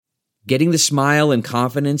Getting the smile and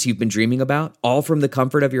confidence you've been dreaming about, all from the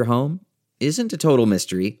comfort of your home, isn't a total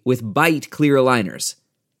mystery with Byte clear aligners.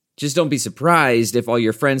 Just don't be surprised if all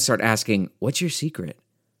your friends start asking, "What's your secret?"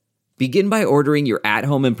 Begin by ordering your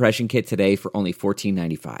at-home impression kit today for only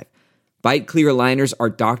 $14.95. Byte clear aligners are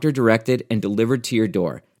doctor-directed and delivered to your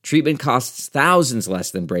door. Treatment costs thousands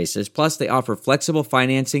less than braces, plus they offer flexible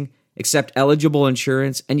financing, accept eligible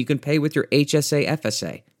insurance, and you can pay with your HSA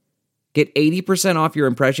FSA. Get 80% off your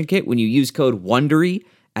impression kit when you use code WONDERY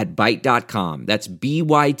at Byte.com. That's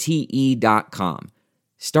BYTE.com.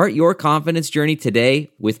 Start your confidence journey today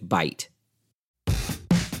with Byte.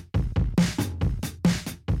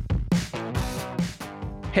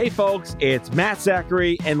 Hey folks, it's Matt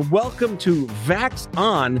Zachary, and welcome to Vax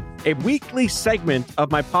On, a weekly segment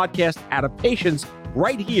of my podcast Adaptations,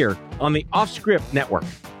 right here on the Offscript Network.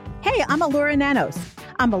 Hey, I'm Alura Nanos.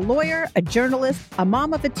 I'm a lawyer, a journalist, a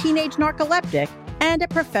mom of a teenage narcoleptic, and a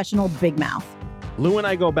professional big mouth. Lou and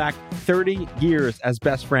I go back 30 years as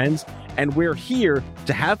best friends, and we're here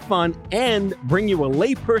to have fun and bring you a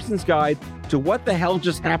layperson's guide to what the hell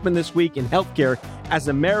just happened this week in healthcare as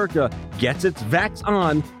America gets its vax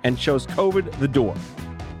on and shows COVID the door.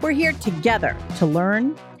 We're here together to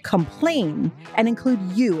learn, complain, and include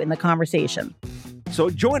you in the conversation. So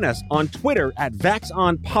join us on Twitter at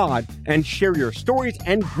VaxOnPod and share your stories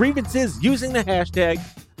and grievances using the hashtag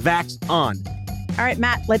VaxOn. All right,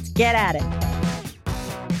 Matt, let's get at it.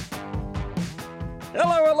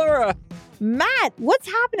 Hello, Allura. Matt, what's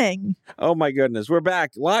happening? Oh my goodness, we're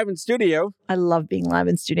back live in studio. I love being live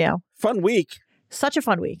in studio. Fun week. Such a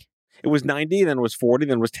fun week. It was 90, then it was 40,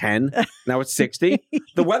 then it was 10. Now it's 60.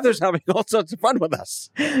 The weather's having all sorts of fun with us.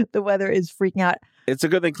 The weather is freaking out. It's a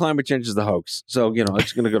good thing climate change is the hoax. So, I'm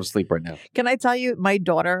just going to go to sleep right now. Can I tell you, my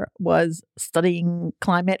daughter was studying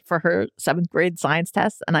climate for her 7th grade science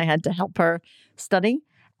test, and I had to help her study.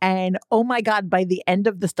 And oh my God, by the end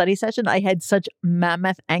of the study session, I had such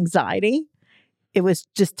mammoth anxiety. It was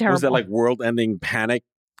just terrible. Was that like world-ending panic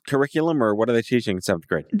curriculum, or what are they teaching in 7th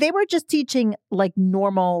grade? They were just teaching like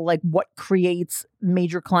normal, like what creates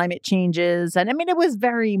major climate changes. And I mean, it was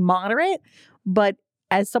very moderate, but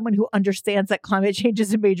as someone who understands that climate change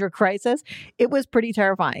is a major crisis, it was pretty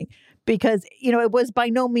terrifying because, it was by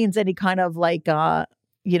no means any kind of like,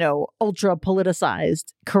 ultra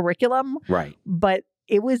politicized curriculum. Right. But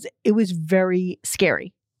it was very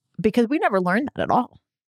scary because we never learned that at all.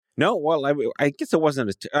 No, well, I guess it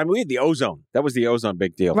wasn't. We had the ozone. That was the ozone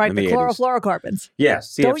big deal. Right, in the 80s. chlorofluorocarbons.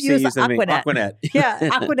 Yes, CFCs. Don't use Aquanet. Aquanet. Yeah,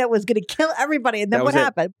 Aquanet was going to kill everybody. And then what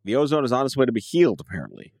happened? The ozone is on its way to be healed,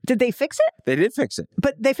 apparently. Did they fix it? They did fix it.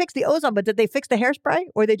 But they fixed the ozone, but did they fix the hairspray?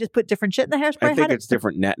 Or they just put different shit in the hairspray? I think it's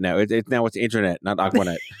different net now. Now it's internet, not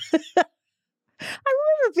Aquanet. I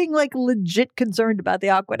remember being like legit concerned about the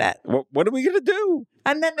Aquanet. What are we going to do?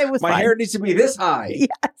 And then it was My hair needs to be this high.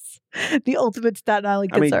 Yes. The ultimate Staten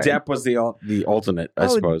Island concern. Depp was the alternate, I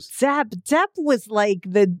suppose. Depp was like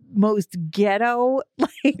the most ghetto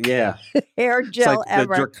hair gel like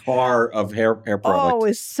ever. The Drakkar of hair product. Oh, it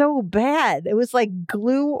was so bad. It was like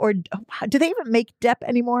glue or do they even make Depp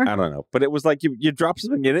anymore? I don't know. But it was like you drop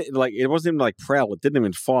something in it, like it wasn't even like Prel. It didn't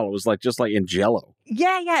even fall. It was like just like in Jell-O.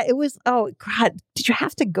 Yeah. It was, oh God. Did you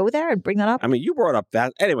have to go there and bring that up? I mean, you brought up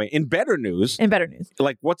that. Anyway, in better news.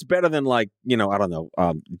 Like, what's better than like, I don't know,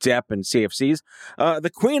 Depp and CFCs? The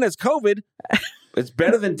Queen has COVID. It's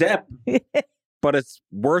better than Depp, but it's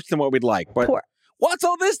worse than what we'd like. But what's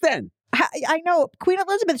all this then? I know. Queen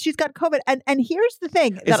Elizabeth, she's got COVID. And here's the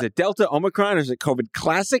thing. Is it Delta, Omicron, or is it COVID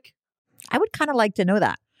Classic? I would kind of like to know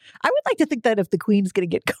that. I would like to think that if the Queen's going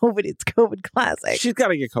to get COVID, it's COVID Classic. She's got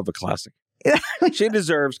to get COVID Classic. She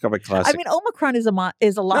deserves COVID Classic. I mean, Omicron is a lot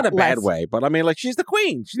not a less. bad way, but I mean, like, she's the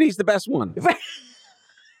Queen. She needs the best one.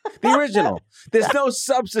 The original. There's no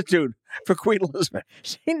substitute for Queen Elizabeth.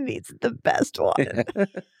 She needs the best one.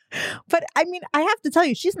 But I mean, I have to tell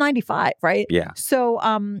you, she's 95, right? Yeah. So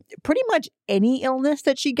pretty much any illness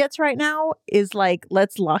that she gets right now is like,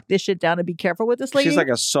 let's lock this shit down and be careful with this lady. She's like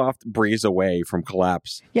a soft breeze away from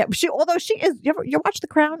collapse. Yeah. Although she is, you watch The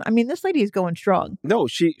Crown? I mean, this lady is going strong. No,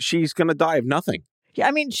 she's going to die of nothing. Yeah,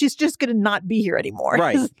 I mean, she's just going to not be here anymore.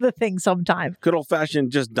 Right. Is the thing sometime. Good old-fashioned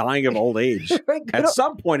just dying of old age. At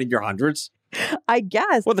some point in your hundreds. I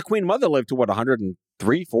guess. Well, the Queen Mother lived to,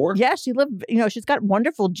 103, 4? Yeah, she lived, she's got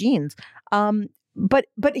wonderful genes. But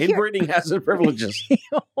here, Inbreeding has its privileges.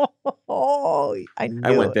 oh, I knew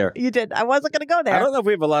I went there. You did. I wasn't going to go there. I don't know if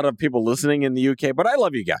we have a lot of people listening in the UK, but I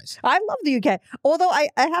love you guys. I love the UK. Although I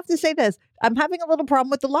have to say this, I'm having a little problem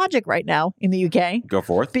with the logic right now in the UK. Go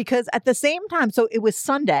forth. Because at the same time, so it was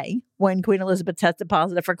Sunday when Queen Elizabeth tested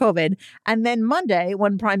positive for COVID. And then Monday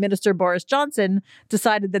when Prime Minister Boris Johnson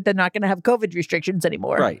decided that they're not going to have COVID restrictions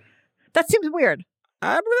anymore. Right. That seems weird.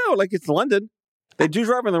 I don't know. Like, it's London. They do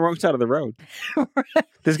drive on the wrong side of the road.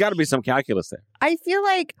 There's got to be some calculus there. I feel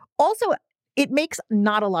like also it makes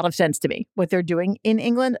not a lot of sense to me what they're doing in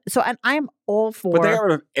England. So, and I am all for. But they got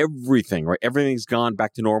rid of everything, right? Everything's gone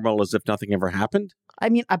back to normal as if nothing ever happened. I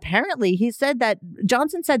mean, apparently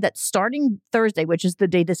Johnson said that starting Thursday, which is the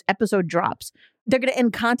day this episode drops, they're going to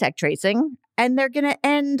end contact tracing and they're going to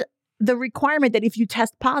end the requirement that if you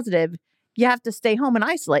test positive, you have to stay home and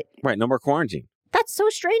isolate. Right. No more quarantine. That's so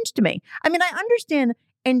strange to me. I mean, I understand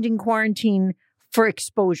ending quarantine for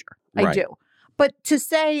exposure. I Right. do. But to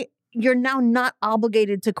say you're now not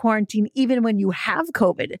obligated to quarantine even when you have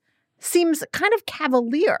COVID seems kind of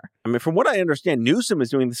cavalier. I mean, from what I understand, Newsom is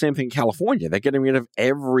doing the same thing in California. They're getting rid of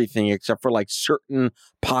everything except for like certain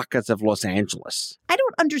pockets of Los Angeles. I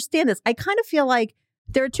don't understand this. I kind of feel like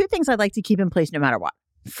there are two things I'd like to keep in place no matter what.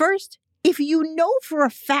 First, if you know for a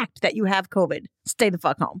fact that you have COVID, stay the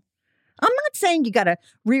fuck home. I'm not saying you got to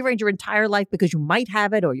rearrange your entire life because you might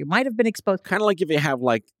have it or you might have been exposed. Kind of like if you have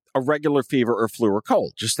like a regular fever or flu or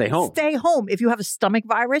cold, just stay home. Stay home. If you have a stomach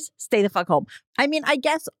virus, stay the fuck home. I mean, I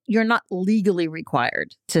guess you're not legally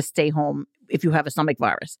required to stay home if you have a stomach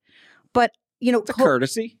virus. But, you know, It's a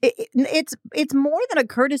courtesy. It's more than a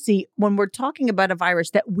courtesy when we're talking about a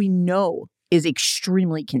virus that we know is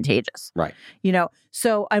extremely contagious. Right. You know,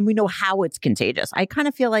 so, and we know how it's contagious. I kind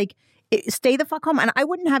of feel like stay the fuck home. And I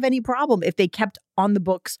wouldn't have any problem if they kept on the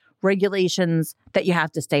books regulations that you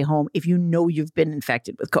have to stay home if you know you've been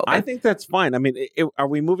infected with COVID. I think that's fine. I mean, are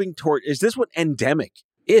we moving toward, is this what endemic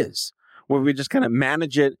is? Where we just kind of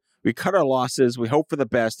manage it, we cut our losses, we hope for the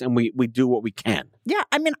best, and we do what we can. Yeah,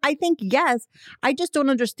 I mean, I think yes. I just don't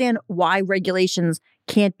understand why regulations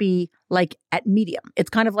can't be like at medium. It's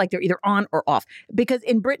kind of like they're either on or off. Because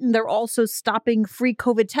in Britain, they're also stopping free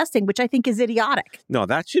COVID testing, which I think is idiotic. No,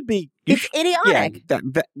 that should be. It's idiotic.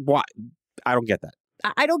 Yeah, why? I don't get that.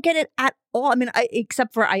 I don't get it at all. I mean,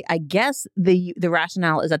 except for I guess the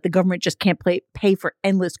rationale is that the government just can't pay for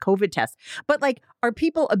endless COVID tests. But like, are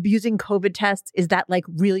people abusing COVID tests? Is that like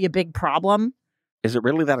really a big problem? Is it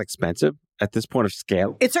really that expensive at this point of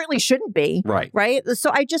scale? It certainly shouldn't be. Right. Right. So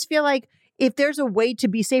I just feel like if there's a way to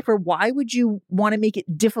be safer, why would you want to make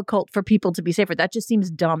it difficult for people to be safer? That just seems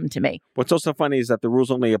dumb to me. What's also funny is that the rules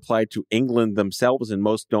only apply to England themselves, and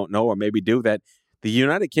most don't know or maybe do that. The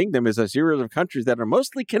United Kingdom is a series of countries that are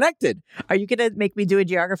mostly connected. Are you going to make me do a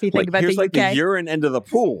geography thing Like, about here's the like UK? the urine end of the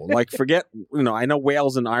pool. Like, forget, I know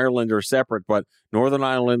Wales and Ireland are separate, but Northern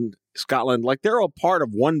Ireland, Scotland, like they're all part of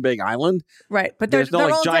one big island. Right. But There's no they're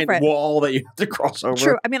like all giant different. wall that you have to cross over.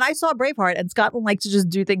 True. I mean, I saw Braveheart and Scotland likes to just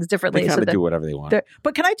do things differently. They kind of they're- do whatever they want.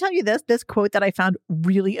 But can I tell you this quote that I found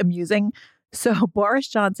really amusing? So Boris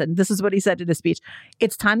Johnson, this is what he said in his speech.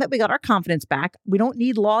 It's time that we got our confidence back. We don't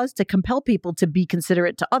need laws to compel people to be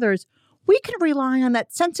considerate to others. We can rely on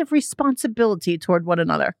that sense of responsibility toward one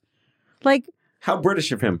another. Like, How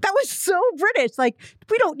British of him. that was so British. Like,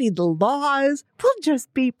 we don't need the laws. We'll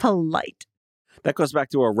just be polite. That goes back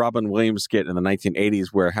to a Robin Williams skit in the 1980s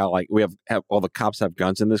where how like we have all the cops have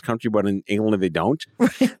guns in this country, but in England they don't.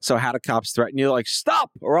 Right. So how do cops threaten you? Like,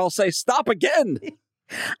 stop, or I'll say stop again.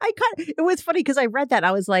 It was funny because I read that.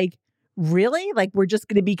 I was like, really? Like, we're just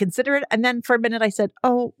going to be considerate? And then for a minute I said,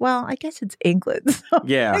 oh, well, I guess it's England. So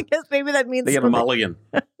Yeah. I guess maybe that means They get a something. mulligan.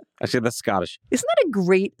 Actually, that's Scottish. Isn't that a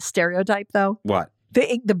great stereotype, though? What?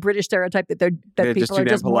 The British stereotype that They're people just are too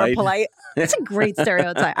damn just more polite. polite. It's a great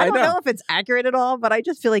stereotype. I I don't know. know if it's accurate at all, but I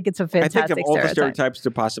just feel like it's a I fantastic think of all the stereotype. stereotypes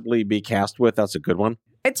to possibly be cast with, that's a good one.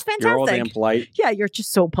 It's You're all damn fantastic. polite Yeah, you're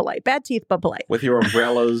just so polite. Bad teeth, but polite. with your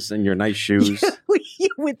umbrellas and your nice shoes.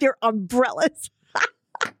 With your umbrellas.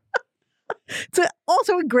 It's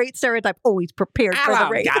also a great stereotype. Always prepared for the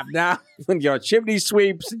rain. Now, your chimney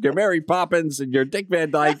sweeps, and your Mary Poppins, and your Dick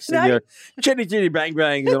Van Dykes, and your chitty chitty bang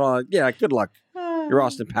bangs, and all that. Yeah, good luck. Your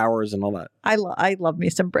Austin Powers and all that. I love me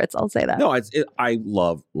some Brits. I'll say that. No, I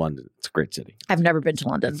love London. It's a great city. I've never been to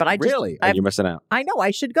London, but I just, Really? Oh, you're missing out. I know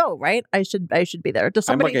I should go. Right? I should be there. Does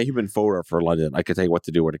somebody? I'm like a human photo for London. I could tell you what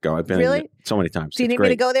to do, where to go. I've been Really? in it so many times. Do you It's need great.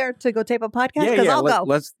 me to go there to go tape a podcast? Yeah, Because yeah. I'll go.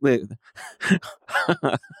 Let's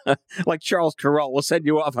like Charles Carroll, we'll send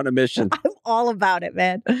you off on a mission. all about it,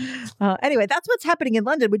 man. Anyway, that's what's happening in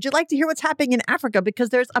London. Would you like to hear what's happening in Africa? Because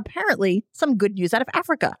there's apparently some good news out of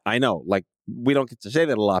Africa. I know. Like, we don't get to say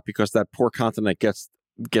that a lot because that poor continent gets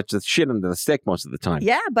the shit under the stick most of the time.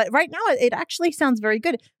 Yeah, but right now it actually sounds very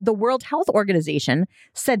good. The World Health Organization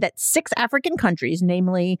said that 6 African countries,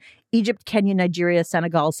 namely Egypt, Kenya, Nigeria,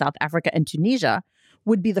 Senegal, South Africa, and Tunisia,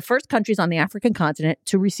 would be the first countries on the African continent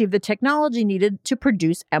to receive the technology needed to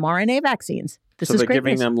produce mRNA vaccines. So they're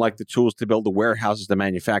giving them like the tools to build the warehouses to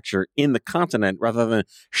manufacture in the continent rather than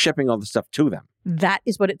shipping all the stuff to them. That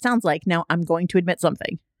is what it sounds like. Now, I'm going to admit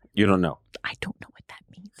something. You don't know. I don't know what that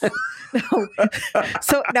means. No.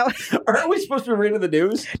 So now, aren't we supposed to be reading the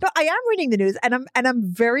news? No, I am reading the news, and I'm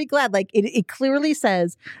very glad. Like it clearly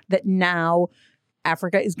says that now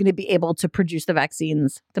Africa is going to be able to produce the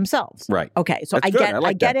vaccines themselves. Right. Okay. So That's I good. get I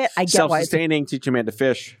like it. that. I get why it's self-sustaining, teach a man to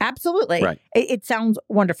fish. absolutely. Right. It sounds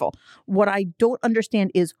wonderful. What I don't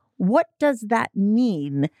understand is what does that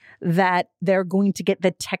mean that they're going to get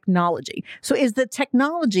the technology? So is the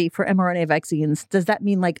technology for mRNA vaccines, does that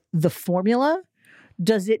mean like the formula?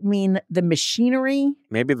 Does it mean the machinery?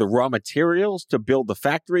 Maybe the raw materials to build the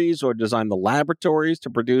factories or design the laboratories to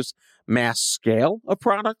produce mass scale of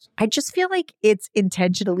product? I just feel like it's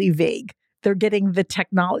intentionally vague. They're getting the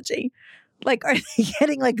technology. Like, are they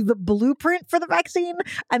getting like the blueprint for the vaccine?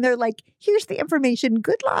 And they're like, here's the information.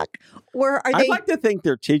 Good luck. Or are I'd they? like to think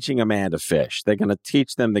they're teaching a man to fish. They're going to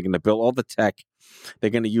teach them. They're going to build all the tech. They're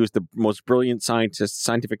going to use the most brilliant scientists,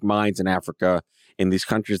 scientific minds in Africa, in these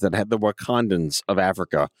countries that have the Wakandans of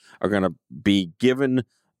Africa, are going to be given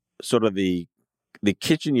sort of the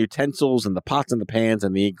kitchen utensils and the pots and the pans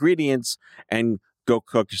and the ingredients and go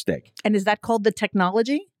cook a steak. And is that called the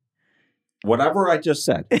technology? Whatever I just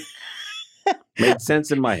said made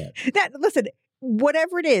sense in my head. Listen,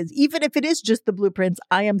 whatever it is, even if it is just the blueprints,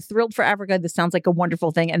 I am thrilled for Africa. This sounds like a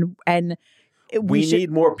wonderful thing. And we need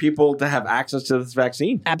more people to have access to this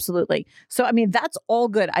vaccine. Absolutely. So, I mean, that's all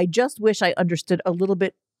good. I just wish I understood a little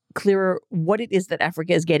bit clearer what it is that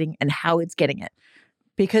Africa is getting and how it's getting it.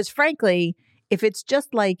 Because frankly, if it's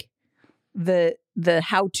just like the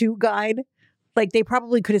how-to guide, like they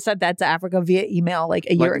probably could have sent that to Africa via email like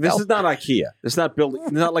a year ago. This is not IKEA. It's not building.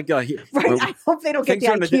 It's not like right. I hope they don't get the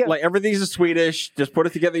IKEA. Like everything's Swedish. Just put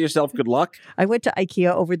it together yourself. Good luck. I went to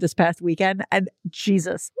IKEA over this past weekend, and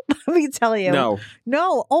Jesus, let me tell you, no.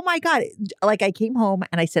 Oh my God! Like I came home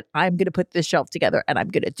and I said, I'm going to put this shelf together, and I'm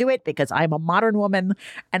going to do it because I'm a modern woman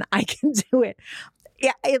and I can do it.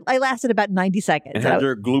 Yeah, I lasted about 90 seconds. And had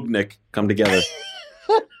your Glubnik come together.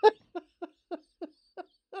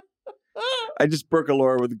 I just broke a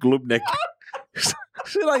Laura with Glubnik. It's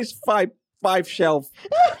a nice five shelf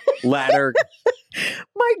ladder.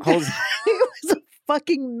 My God, it was a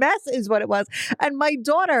fucking mess is what it was. And my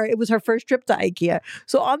daughter, it was her first trip to IKEA.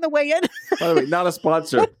 So on the way in. By the way, not a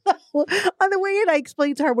sponsor. On the way in, I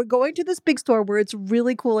explained to her, we're going to this big store where it's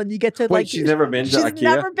really cool and you get to Wait, she's never been to IKEA? She's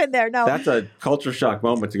never been there, no. That's a culture shock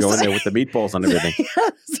moment to go in there with the meatballs and everything.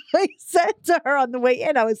 So I said to her on the way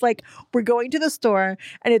in, I was like, we're going to the store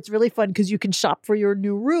and it's really fun because you can shop for your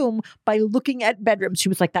new room by looking at bedrooms. She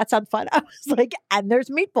was like, that sounds fun. I was like, and there's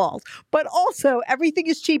meatballs. But also everything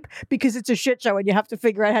is cheap because it's a shit show and you have to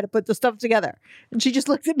figure out how to put the stuff together. And she just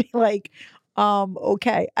looked at me like,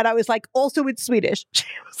 okay. And I was like, also it's Swedish. She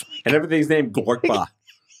was like, and everything's named Glorkba.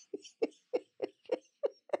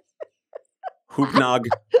 Hoopnog.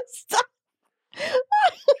 Stop.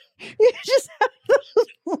 You just have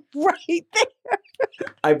those right there.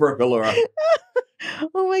 I broke a Laura.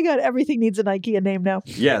 Oh my God. Everything needs an IKEA name now.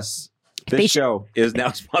 Yes. This show is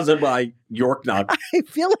now sponsored by Yorknog. I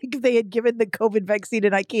feel like if they had given the COVID vaccine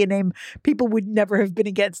an IKEA name, people would never have been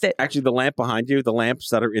against it. Actually, the lamp behind you, the lamps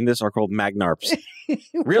that are in this are called Magnarps.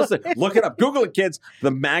 Real thing. Look it up. Google it, kids.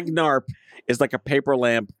 The Magnarp is like a paper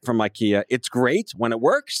lamp from IKEA. It's great when it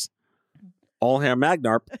works. All hair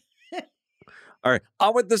Magnarp. All right.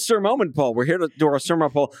 On with the Sermo poll. We're here to do our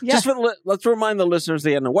Sermo poll. Yeah. Just let's remind the listeners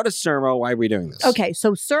again, what is Sermo? Why are we doing this? Okay.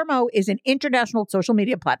 So Sermo is an international social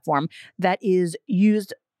media platform that is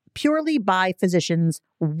used purely by physicians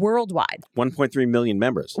worldwide. 1.3 million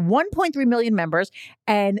members. 1.3 million members.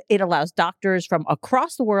 And it allows doctors from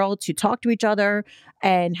across the world to talk to each other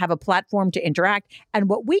and have a platform to interact. And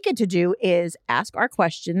what we get to do is ask our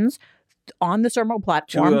questions on the Sermo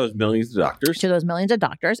platform. To those millions of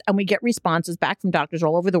doctors. And we get responses back from doctors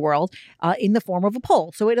all over the world in the form of a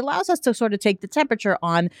poll. So it allows us to sort of take the temperature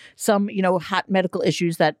on some, hot medical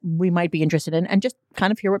issues that we might be interested in and just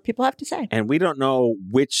kind of hear what people have to say. And we don't know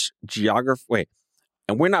which geography.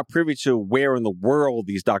 And we're not privy to where in the world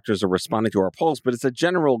these doctors are responding to our polls, but it's a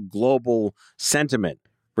general global sentiment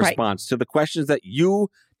response to the questions that you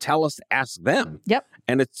tell us to ask them. Yep.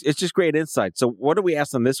 And it's just great insight. So what do we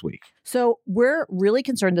ask them this week? So we're really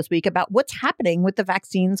concerned this week about what's happening with the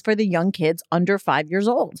vaccines for the young kids under 5 years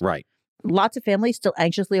old. Right. Lots of families still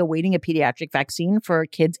anxiously awaiting a pediatric vaccine for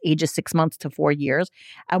kids ages 6 months to 4 years.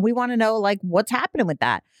 And we want to know, like, what's happening with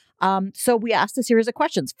that? So we asked a series of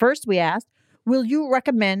questions. First, we asked, will you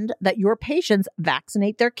recommend that your patients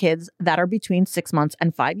vaccinate their kids that are between 6 months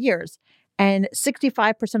and 5 years? And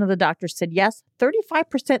 65% of the doctors said yes.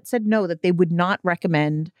 35% said no, that they would not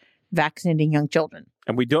recommend vaccinating young children.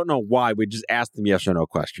 And we don't know why. We just asked them yes or no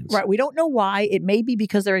questions. Right. We don't know why. It may be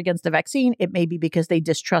because they're against the vaccine. It may be because they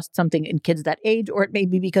distrust something in kids that age, or it may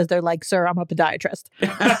be because they're like, sir, I'm a podiatrist.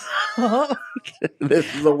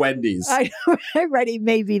 This is a Wendy's. I know, right? It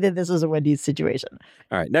may be that this is a Wendy's situation.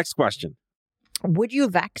 All right. Next question. Would you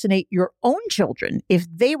vaccinate your own children if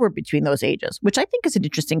they were between those ages? Which I think is an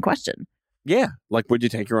interesting question. Yeah. Like, would you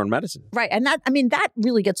take your own medicine? Right. And that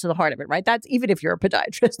really gets to the heart of it, right? That's even if you're a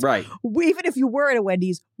podiatrist. Right. Even if you were at a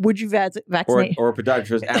Wendy's, would you vaccinate? Or a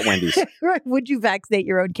podiatrist at Wendy's. Right. Would you vaccinate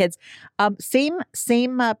your own kids? Same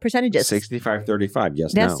percentages. 65-35,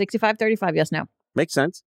 yes, Yes, no. 65-35, yes, no. Makes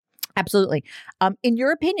sense. Absolutely. In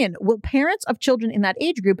your opinion, will parents of children in that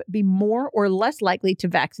age group be more or less likely to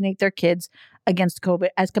vaccinate their kids against COVID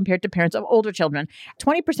as compared to parents of older children?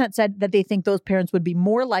 20% said that they think those parents would be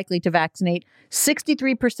more likely to vaccinate.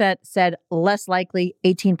 63% said less likely.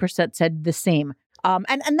 18% said the same.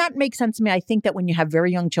 And that makes sense to me. I think that when you have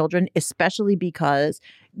very young children, especially because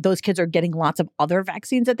those kids are getting lots of other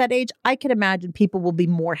vaccines at that age, I can imagine people will be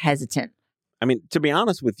more hesitant. I mean, to be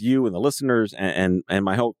honest with you and the listeners and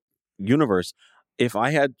my whole universe, if I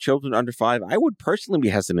had children under 5, I would personally be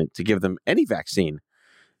hesitant to give them any vaccine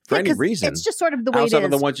for any reason. It's just sort of the way it is. Outside of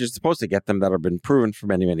the ones you're supposed to get them that have been proven for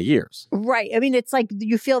many, many years. Right. I mean, it's like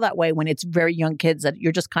you feel that way when it's very young kids that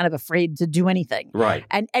you're just kind of afraid to do anything. Right.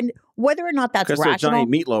 And whether or not that's rational. Because they're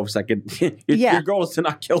giant meatloafs that could, your goal is to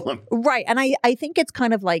not kill them. Right. And I think it's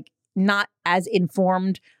kind of like not as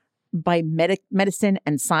informed by medicine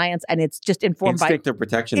and science, and it's just informed instinctive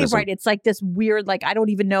protectionism. Right. It's like this weird, like, I don't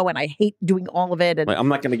even know, and I hate doing all of it. And like, I'm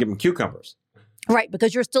not going to give them cucumbers. Right,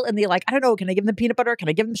 because you're still in the, like, I don't know, can I give them peanut butter? Can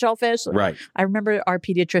I give them shellfish? Right. I remember our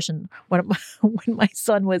pediatrician, when my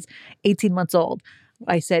son was 18 months old,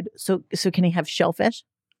 I said, so can he have shellfish?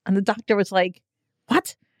 And the doctor was like,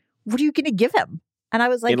 what? What are you going to give him? And I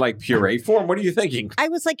was like, in like puree form? What are you thinking? I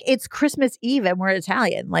was like, it's Christmas Eve and we're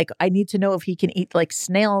Italian. Like, I need to know if he can eat like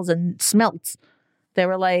snails and smelts. They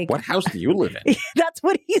were like, what house do you live in? That's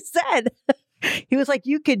what he said. He was like,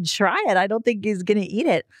 you could try it. I don't think he's going to eat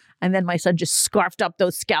it. And then my son just scarfed up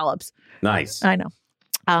those scallops. Nice. I know.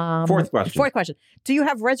 Fourth question. Do you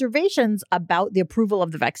have reservations about the approval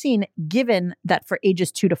of the vaccine, given that for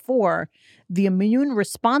ages 2 to 4, the immune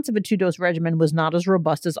response of a 2-dose regimen was not as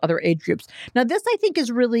robust as other age groups? Now, this I think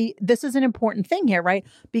is an important thing here, right?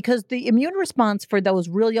 Because the immune response for those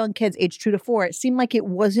real young kids, age 2 to 4, it seemed like it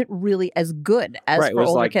wasn't really as good as for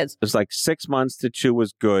older kids. It was like 6 months to 2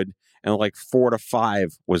 was good, and like 4 to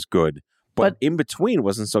 5 was good. But in between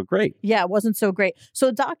wasn't so great. Yeah, it wasn't so great.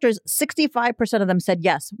 So doctors, 65% of them said,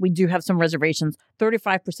 yes, we do have some reservations.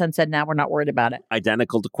 35% said, no, we're not worried about it.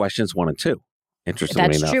 Identical to questions 1 and 2. Interestingly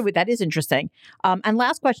enough. That's true. That is interesting. And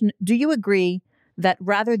last question, do you agree that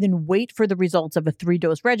rather than wait for the results of a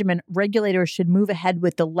 3-dose regimen, regulators should move ahead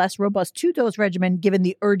with the less robust 2-dose regimen given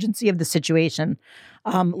the urgency of the situation?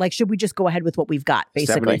 Like, should we just go ahead with what we've got,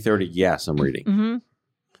 basically? 70-30, yes, I'm reading. Mm-hmm.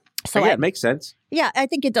 So yeah, it makes sense. Yeah, I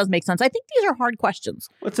think it does make sense. I think these are hard questions.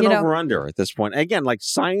 What's an over-under at this point? Again, like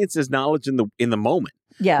science is knowledge in the moment.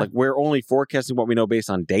 Yeah. Like we're only forecasting what we know based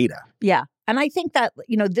on data. Yeah. And I think that,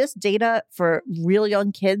 this data for real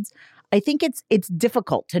young kids, I think it's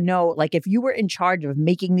difficult to know, like if you were in charge of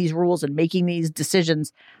making these rules and making these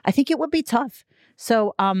decisions, I think it would be tough.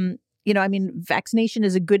 So, vaccination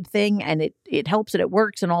is a good thing and it helps and it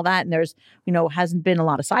works and all that. And there's, hasn't been a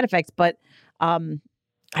lot of side effects, but,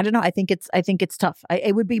 I don't know. I think it's tough.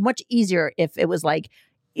 It would be much easier if it was like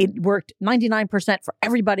it worked 99% for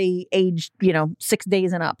everybody aged, 6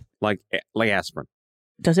 days and up. Like aspirin.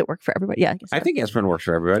 Does it work for everybody? Yeah, I think aspirin works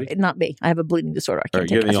for everybody. Not me. I have a bleeding disorder.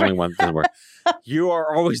 You're the only one that doesn't work. You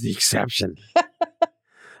are always the exception. All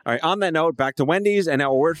right. On that note, back to Wendy's, and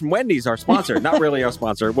now a word from Wendy's, our sponsor. Not really our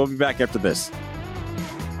sponsor. We'll be back after this.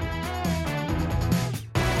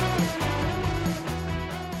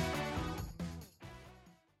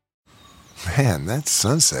 Man, that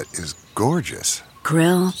sunset is gorgeous.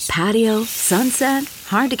 Grill, patio, sunset.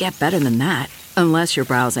 Hard to get better than that. Unless you're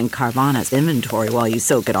browsing Carvana's inventory while you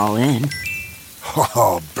soak it all in.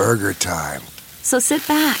 Oh, burger time. So sit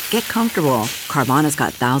back, get comfortable. Carvana's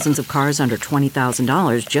got thousands of cars under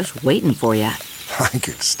 $20,000 just waiting for you. I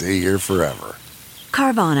could stay here forever.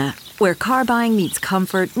 Carvana, where car buying meets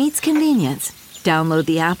comfort, meets convenience. Download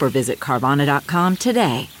the app or visit Carvana.com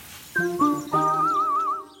today.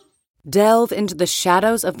 Delve into the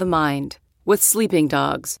shadows of the mind with Sleeping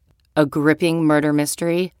Dogs, a gripping murder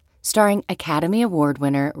mystery starring Academy Award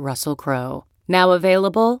winner Russell Crowe. Now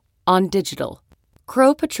available on digital.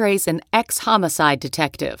 Crowe portrays an ex-homicide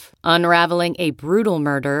detective unraveling a brutal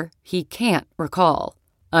murder he can't recall.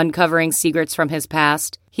 Uncovering secrets from his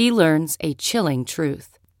past, he learns a chilling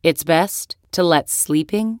truth. It's best to let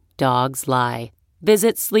sleeping dogs lie.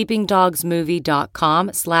 Visit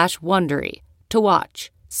sleepingdogsmovie.com/Wondery to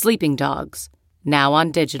watch Sleeping Dogs, now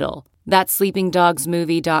on digital. That's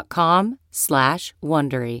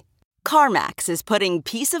sleepingdogsmovie.com/Wondery. CarMax is putting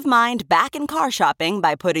peace of mind back in car shopping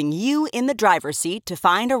by putting you in the driver's seat to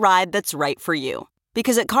find a ride that's right for you.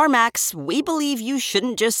 Because at CarMax, we believe you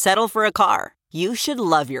shouldn't just settle for a car. You should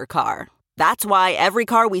love your car. That's why every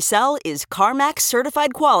car we sell is CarMax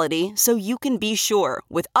certified quality, so you can be sure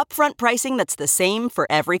with upfront pricing that's the same for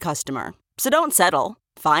every customer. So don't settle.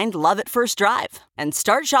 Find love at first drive and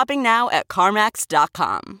start shopping now at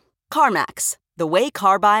CarMax.com. CarMax, the way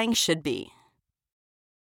car buying should be.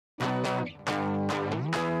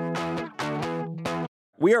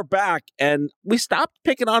 We are back, and we stopped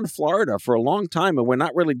picking on Florida for a long time, and we're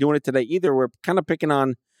not really doing it today either. We're kind of picking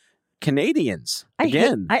on Canadians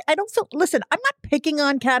again. I don't feel, listen, I'm not picking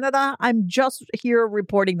on Canada. I'm just here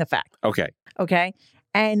reporting the fact. Okay.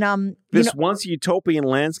 And This once utopian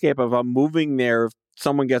landscape of moving there if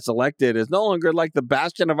someone gets elected is no longer like the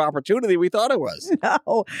bastion of opportunity we thought it was.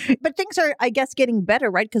 No, but things are, I guess, getting better,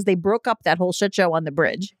 right? Because they broke up that whole shit show on the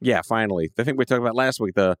bridge. Yeah, finally. The thing we talked about last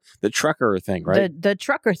week, the trucker thing, right? The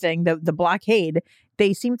trucker thing, the blockade.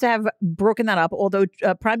 They seem to have broken that up, although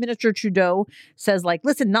Prime Minister Trudeau says, like,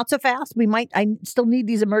 listen, not so fast. I still need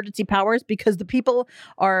these emergency powers because the people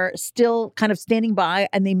are still kind of standing by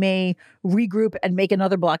and they may regroup and make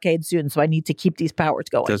another blockade soon. So I need to keep these powers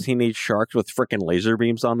going. Does he need sharks with frickin' laser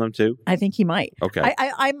beams on them too? I think he might. Okay.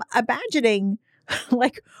 I'm imagining,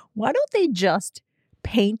 like, why don't they just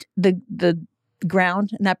paint the ground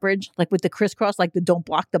in that bridge, like with the crisscross, like the don't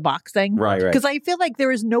block the box thing. Right. Because I feel like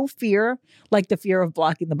there is no fear like the fear of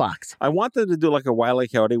blocking the box. I want them to do like a Wile E.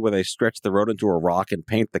 Coyote where they stretch the road into a rock and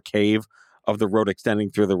paint the cave of the road extending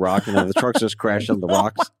through the rock, and then the trucks just crash on the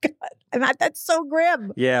rocks. Oh my God. And that's so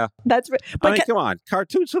grim. Yeah. But come on.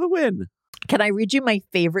 Cartoons for the win. Can I read you my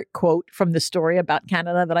favorite quote from the story about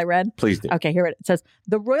Canada that I read? Please do. Okay, here it is. It says,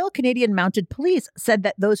 the Royal Canadian Mounted Police said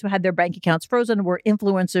that those who had their bank accounts frozen were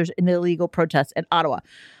influencers in the illegal protests in Ottawa.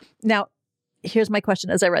 Now, here's my question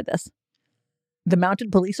as I read this. The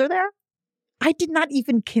mounted police are there? I did not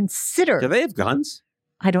even consider. Do they have guns?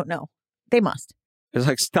 I don't know. They must. It's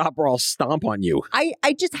like, stop or I'll stomp on you.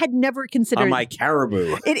 I just had never considered on my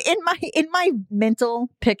caribou. In my mental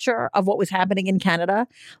picture of what was happening in Canada,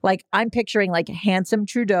 like I'm picturing like handsome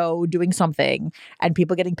Trudeau doing something and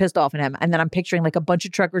people getting pissed off at him, and then I'm picturing like a bunch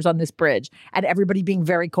of truckers on this bridge and everybody being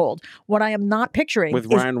very cold. What I am not picturing with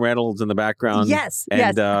Ryan Reynolds in the background. Yes,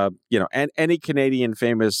 and and any Canadian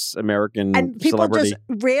famous American and people celebrity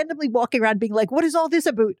just randomly walking around being like, "What is all this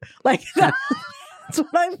about?" Like that's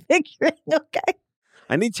what I'm picturing. Okay.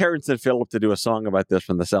 I need Terrence and Phillip to do a song about this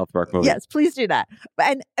from the South Park movie. Yes, please do that.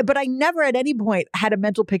 But I never at any point had a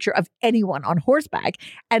mental picture of anyone on horseback.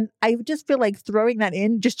 And I just feel like throwing that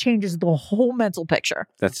in just changes the whole mental picture.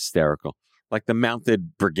 That's hysterical. Like the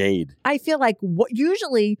mounted brigade. I feel like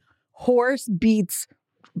usually horse beats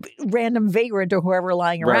random vagrant or whoever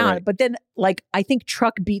lying around. Right. But then like I think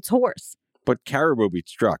truck beats horse. But caribou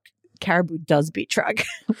beats truck. Caribou does beat truck.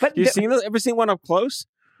 But you seen this? Ever seen one up close?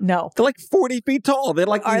 No. They're like 40 feet tall. They're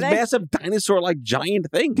like these they? massive dinosaur-like giant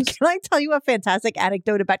things. Can I tell you a fantastic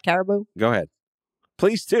anecdote about caribou? Go ahead.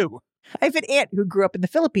 Please do. I have an aunt who grew up in the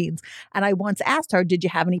Philippines, and I once asked her, did you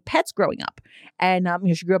have any pets growing up? And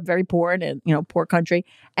she grew up very poor in a poor country.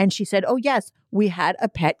 And she said, oh, yes, we had a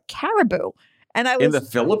pet caribou. And I was in the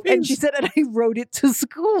Philippines? And she said, and I rode it to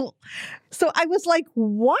school. So I was like,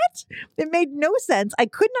 what? It made no sense. I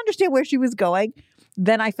couldn't understand where she was going.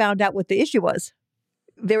 Then I found out what the issue was.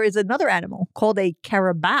 There is another animal called a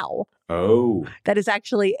carabao. Oh. That is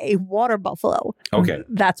actually a water buffalo. Okay.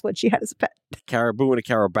 That's what she had as a pet. Caribou and a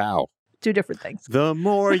carabao. Two different things. The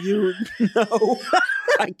more you know.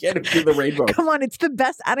 I get it through the rainbow. Come on, it's the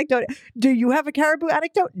best anecdote. Do you have a caribou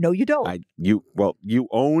anecdote? No, you don't. You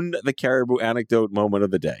own the caribou anecdote moment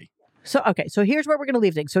of the day. So here's where we're going to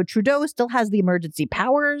leave things. So Trudeau still has the emergency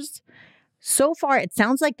powers. So far, it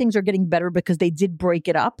sounds like things are getting better because they did break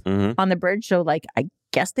it up on the bridge. So, like, I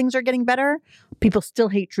guess things are getting better. People still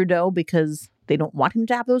hate Trudeau because they don't want him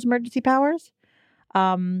to have those emergency powers.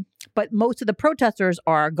 But most of the protesters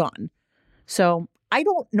are gone. So I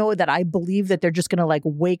don't know that I believe that they're just going to like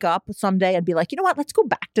wake up someday and be like, you know what, let's go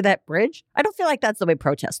back to that bridge. I don't feel like that's the way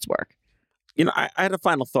protests work. You know, I had a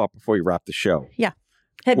final thought before we wrap the show. Yeah.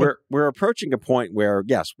 We're approaching a point where,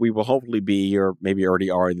 yes, we will hopefully be, or maybe already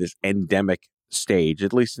are, in this endemic stage,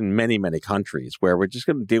 at least in many, many countries, where we're just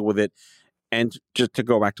going to deal with it. And just to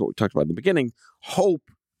go back to what we talked about in the beginning, hope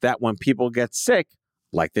that when people get sick,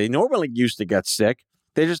 like they normally used to get sick,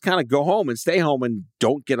 they just kind of go home and stay home and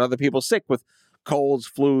don't get other people sick with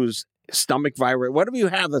colds, flus, stomach virus, whatever you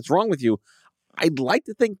have that's wrong with you. I'd like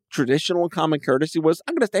to think traditional common courtesy was,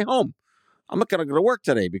 I'm going to stay home. I'm not going to go to work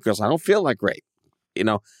today because I don't feel like great. You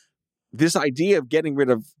know, this idea of getting rid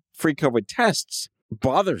of free COVID tests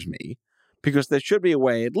bothers me because there should be a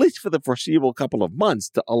way, at least for the foreseeable couple of months,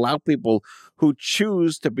 to allow people who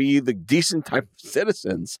choose to be the decent type of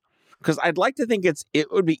citizens. Because I'd like to think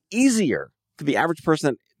it would be easier for the average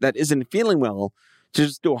person that isn't feeling well to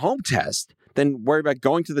just do a home test than worry about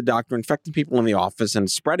going to the doctor, infecting people in the office, and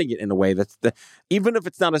spreading it in a way that's, even if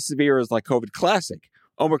it's not as severe as like COVID Classic,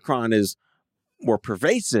 Omicron is more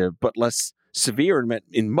pervasive, but less severe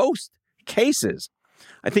in most cases.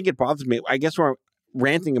 I think it bothers me. I guess where I'm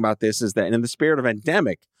ranting about this is that in the spirit of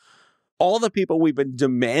endemic, all the people we've been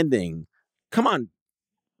demanding, come on,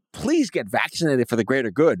 please get vaccinated for the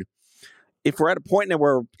greater good. If we're at a point now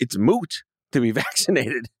where it's moot to be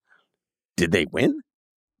vaccinated, did they win?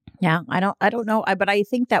 Yeah, I don't know. But I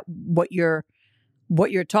think that what you're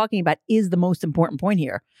talking about is the most important point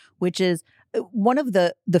here, which is one of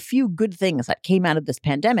the few good things that came out of this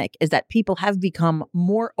pandemic is that people have become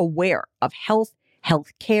more aware of health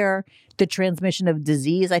care, the transmission of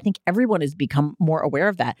disease. I think everyone has become more aware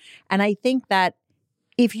of that. And I think that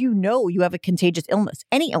if you know you have a contagious illness,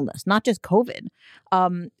 any illness, not just COVID,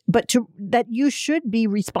 but that you should be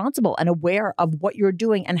responsible and aware of what you're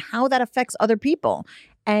doing and how that affects other people.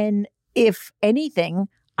 And if anything,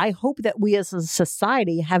 I hope that we as a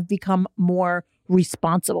society have become more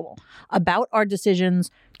responsible about our decisions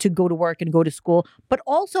to go to work and go to school, but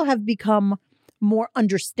also have become more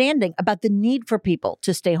understanding about the need for people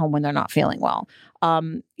to stay home when they're not feeling well.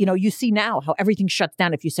 You see now how everything shuts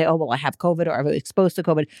down if you say, oh, well, I have COVID or I'm exposed to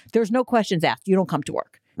COVID. There's no questions asked. You don't come to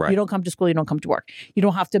work. Right. You don't come to school. You don't come to work. You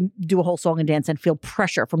don't have to do a whole song and dance and feel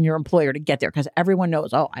pressure from your employer to get there because everyone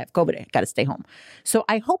knows, oh, I have COVID. I got to stay home. So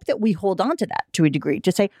I hope that we hold on to that to a degree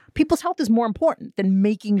to say people's health is more important than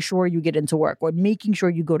making sure you get into work or making sure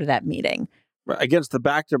you go to that meeting. Against the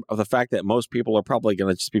backdrop of the fact that most people are probably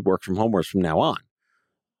going to just be work from homers from now on.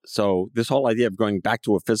 So this whole idea of going back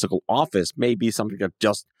to a physical office may be something that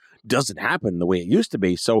just doesn't happen the way it used to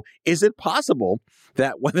be. So is it possible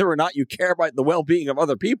that whether or not you care about the well-being of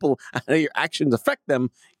other people and how your actions affect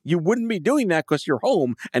them, you wouldn't be doing that because you're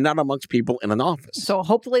home and not amongst people in an office? So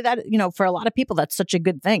hopefully that, for a lot of people, that's such a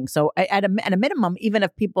good thing. So at a minimum, even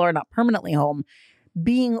if people are not permanently home,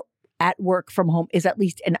 being at work from home is at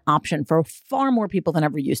least an option for far more people than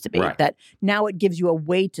ever used to be. Right. That now it gives you a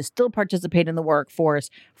way to still participate in the workforce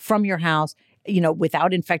from your house,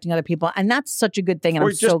 without infecting other people. And that's such a good thing. And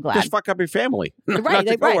I'm so glad. Just fuck up your family, not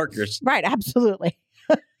your coworkers. Right, absolutely.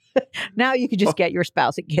 Now you can just get your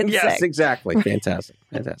spouse and get sick. Yes, exactly. Fantastic.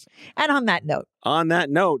 And on that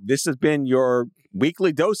note, this has been your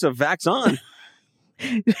weekly dose of Vax On.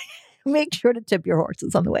 Make sure to tip your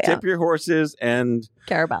horses on the way out. Tip your horses and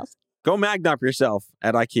Carabaos. Go Magnop yourself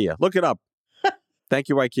at IKEA. Look it up. Thank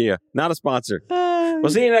you, IKEA. Not a sponsor. We'll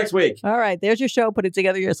see you next week. All right. There's your show. Put it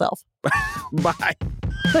together yourself. Bye.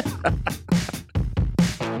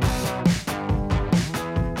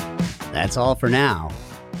 That's all for now.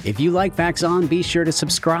 If you like Vax On, be sure to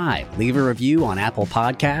subscribe, leave a review on Apple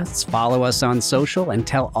Podcasts, follow us on social, and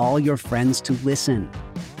tell all your friends to listen.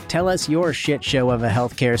 Tell us your shit show of a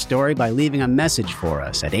healthcare story by leaving a message for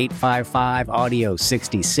us at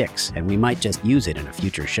 855-AUDIO-66, and we might just use it in a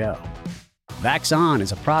future show. Vax On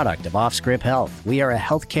is a product of Offscrip Health. We are a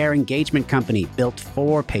healthcare engagement company built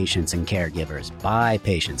for patients and caregivers by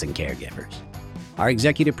patients and caregivers. Our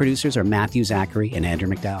executive producers are Matthew Zachary and Andrew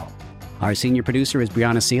McDowell. Our senior producer is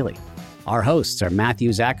Brianna Seeley. Our hosts are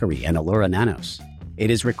Matthew Zachary and Allura Nanos.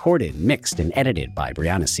 It is recorded, mixed, and edited by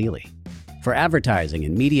Brianna Seeley. For advertising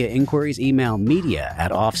and media inquiries, email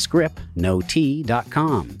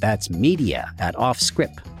media@offscrip.com. That's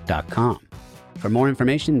media@offscrip.com. For more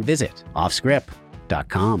information, visit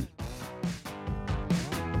offscrip.com.